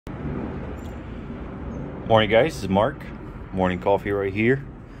Morning guys, this is Mark. Morning coffee right here.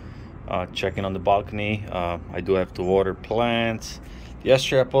 Checking on the balcony. I do have to water plants.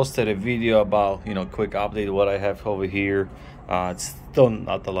 Yesterday I posted a video about, quick update of what I have over here. It's still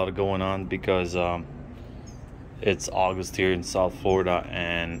not a lot going on because it's August here in South Florida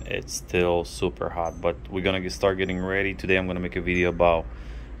and it's still super hot. But we're gonna start getting ready. Today I'm gonna make a video about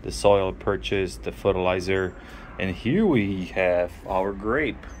the soil purchase, the fertilizer, and here we have our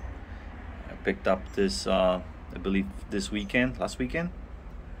grape. Picked up this I believe last weekend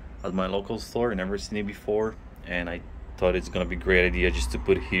at my local store. Never seen it before, and I thought it's gonna be a great idea just to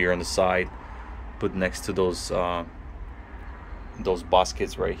put it here on the side, put next to those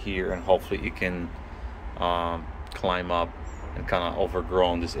baskets right here, and hopefully it can climb up and kind of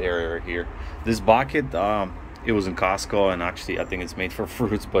overgrow this area right here. This bucket, it was in Costco, and actually I think it's made for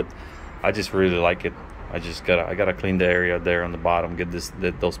fruits, but I just really like it. I gotta clean the area there on the bottom, get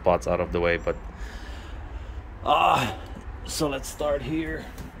those spots out of the way. But so let's start here.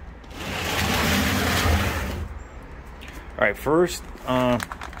 All right, first,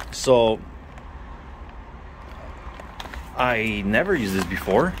 so I never used this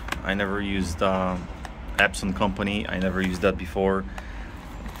before. I never used Epson company. I never used that before.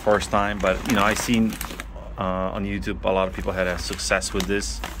 First time, but I seen on YouTube a lot of people had a success with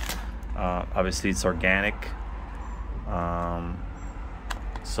this. Obviously it's organic,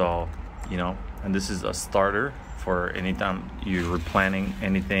 so and this is a starter for anytime you're replanting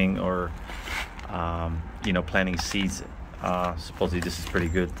anything or planting seeds. Supposedly this is pretty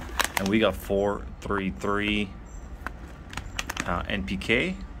good, and we got 433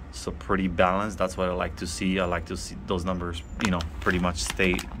 NPK, so pretty balanced. That's what I like to see. I like to see those numbers pretty much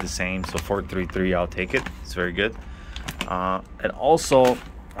stay the same. So 433, I'll take it. It's very good. And also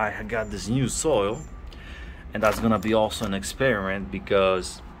I got this new soil, and that's gonna be also an experiment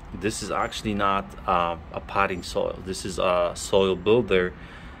because this is actually not a potting soil. This is a soil builder,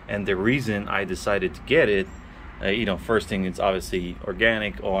 and the reason I decided to get it, first thing, it's obviously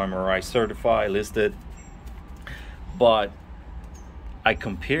organic, OMRI certified, listed, but I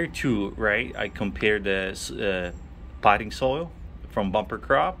compared the potting soil from Bumper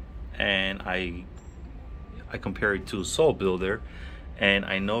Crop, and I compared it to Soil Builder, and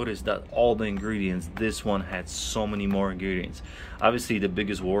I noticed that all the ingredients, this one had so many more ingredients. Obviously the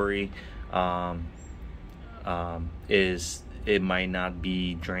biggest worry is it might not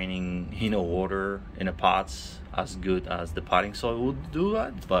be draining water in the pots as good as the potting soil would do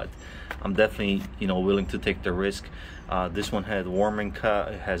that, but I'm definitely willing to take the risk. This one has worm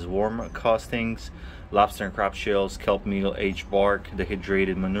castings, lobster and crab shells, kelp meal, aged bark,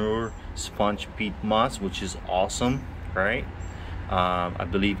 dehydrated manure, sponge peat moss, which is awesome, right? I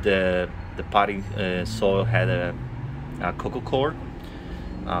believe the potting soil had a cocoa coir,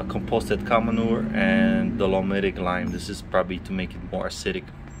 composted cow manure, and dolomitic lime. This is probably to make it more acidic.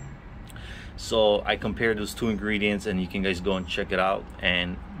 So I compared those two ingredients, and you can guys go and check it out.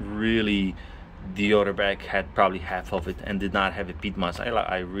 And really, the other bag had probably half of it and did not have a peat moss.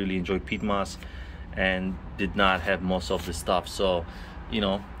 I really enjoy peat moss, and did not have most of the stuff. So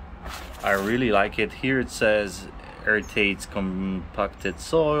I really like it. Here it says irritates compacted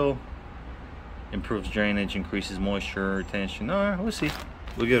soil, improves drainage, increases moisture retention. We'll see.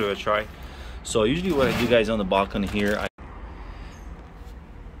 We'll give it a try. So usually what I do, guys, on the balcony here,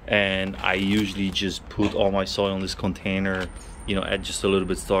 I usually just put all my soil in this container, add just a little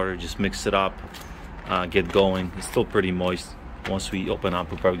bit starter, just mix it up, get going. It's still pretty moist. Once we open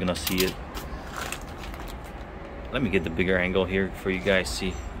up, we're probably gonna see it. Let me get the bigger angle here for you guys, see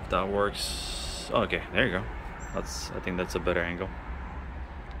if that works. Okay, there you go. I think that's a better angle.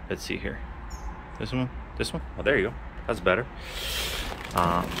 Let's see here. This one? Oh, there you go. That's better.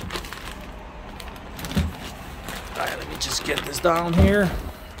 All right, let me just get this down here.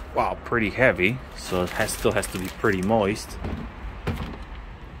 Wow, pretty heavy, so it still has to be pretty moist.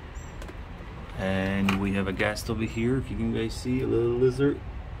 And we have a gas over here. If you can guys see a little lizard.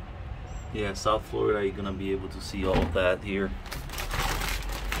 Yeah, South Florida, you're gonna be able to see all of that here.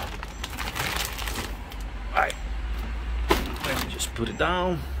 Alright, let me just put it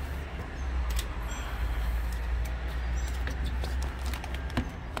down.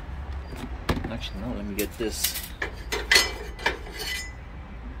 Actually, no, let me get this.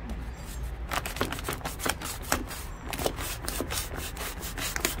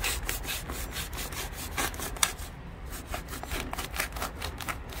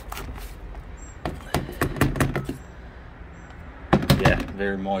 Yeah,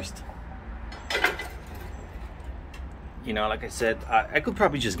 very moist. Like I said, I could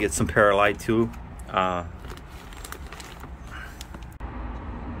probably just get some Perlite too.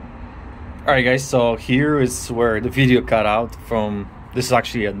 All right, guys, so here is where the video cut out from. This is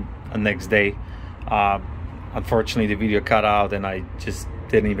actually a next day. Unfortunately, the video cut out and I just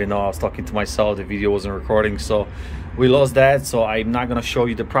didn't even know. I was talking to myself, the video wasn't recording, so we lost that. So I'm not gonna show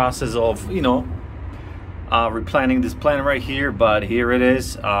you the process of, you know, replanting this plant right here, but here it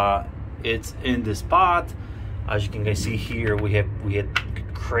is. It's in this pot. As you can guys see here, we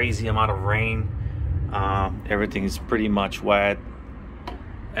had crazy amount of rain. Everything is pretty much wet,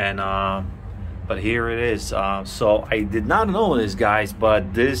 and but here it is. So I did not know this, guys,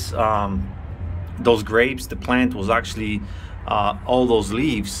 but this those grapes, the plant was actually all those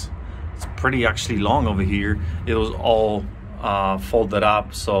leaves, it's pretty actually long over here. It was all folded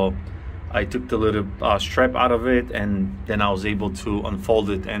up, so I took the little strap out of it, and then I was able to unfold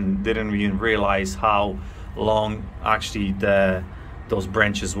it and didn't even realize how long actually those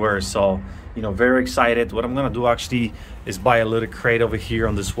branches were. So, you know, very excited. What I'm gonna do actually is buy a little crate over here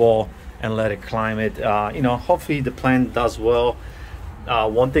on this wall and let it climb it. You know, hopefully the plant does well.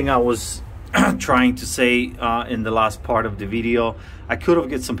 One thing I was trying to say in the last part of the video, I could have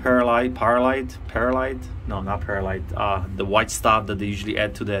get some perlite, no, not perlite, the white stuff that they usually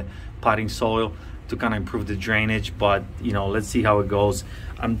add to the potting soil to kind of improve the drainage, but you know, let's see how it goes.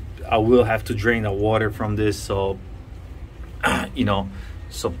 I will have to drain the water from this, so you know,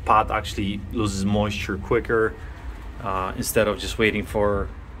 so pot actually loses moisture quicker instead of just waiting for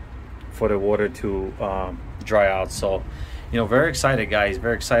the water to dry out. So, you know, very excited, guys,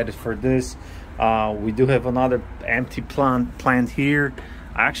 very excited for this. We do have another empty plant here.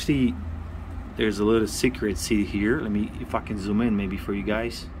 Actually, there's a little secret seed here. Let me, if I can zoom in maybe for you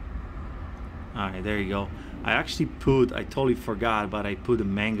guys. All right, there you go. I actually I totally forgot, but I put a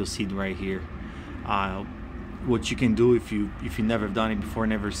mango seed right here. What you can do if you never done it before,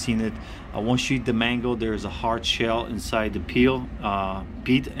 never seen it, once you eat the mango, there's a hard shell inside the peel,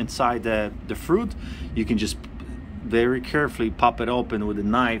 pit inside the fruit. You can just very carefully pop it open with a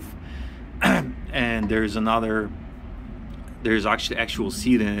knife, and there's actually actual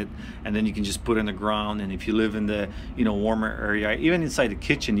seed in it, and then you can just put it in the ground. And if you live in the, you know, warmer area, even inside the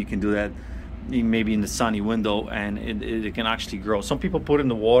kitchen, you can do that, maybe in the sunny window, and it can actually grow. Some people put in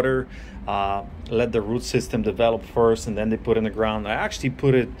the water, let the root system develop first, and then they put in the ground. I actually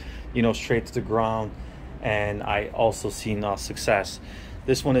put it, you know, straight to the ground, and I also seen success.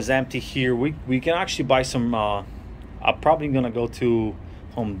 This one is empty here. We can actually buy some. I'm probably gonna go to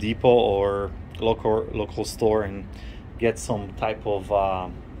Home Depot or local store and get some type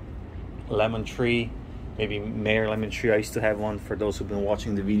of lemon tree, maybe Mayer lemon tree. I used to have one, for those who've been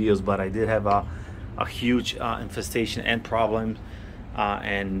watching the videos, but I did have a huge infestation and problem,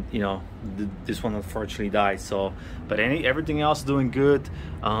 and you know, this one unfortunately died. So, but everything else doing good.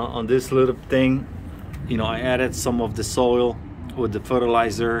 On this little thing, you know, I added some of the soil with the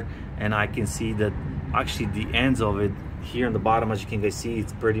fertilizer, and I can see that actually the ends of it here on the bottom, as you can guys see,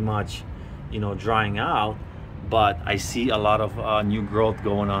 it's pretty much, you know, drying out, but I see a lot of new growth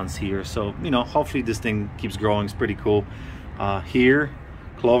going on here. So, you know, hopefully this thing keeps growing. It's pretty cool. Here,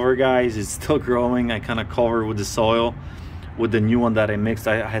 clover, guys, is still growing. I kind of covered with the soil with the new one that I mixed.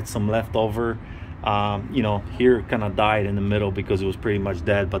 I had some leftover. You know, here kind of died in the middle because it was pretty much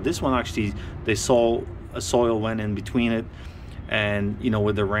dead, but this one actually, the soil went in between it, and you know,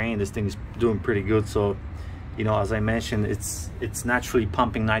 with the rain, this thing is doing pretty good. So, you know, as I mentioned, it's naturally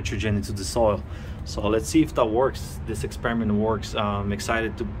pumping nitrogen into the soil. So let's see if that works. This experiment works. I'm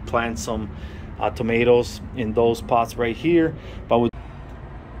excited to plant some tomatoes in those pots right here, but we'll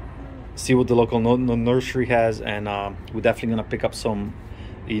see what the local nursery has, and we're definitely gonna pick up some,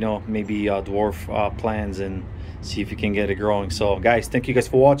 you know, maybe dwarf plants and see if you can get it growing. So guys, thank you guys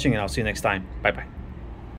for watching, and I'll see you next time. Bye bye.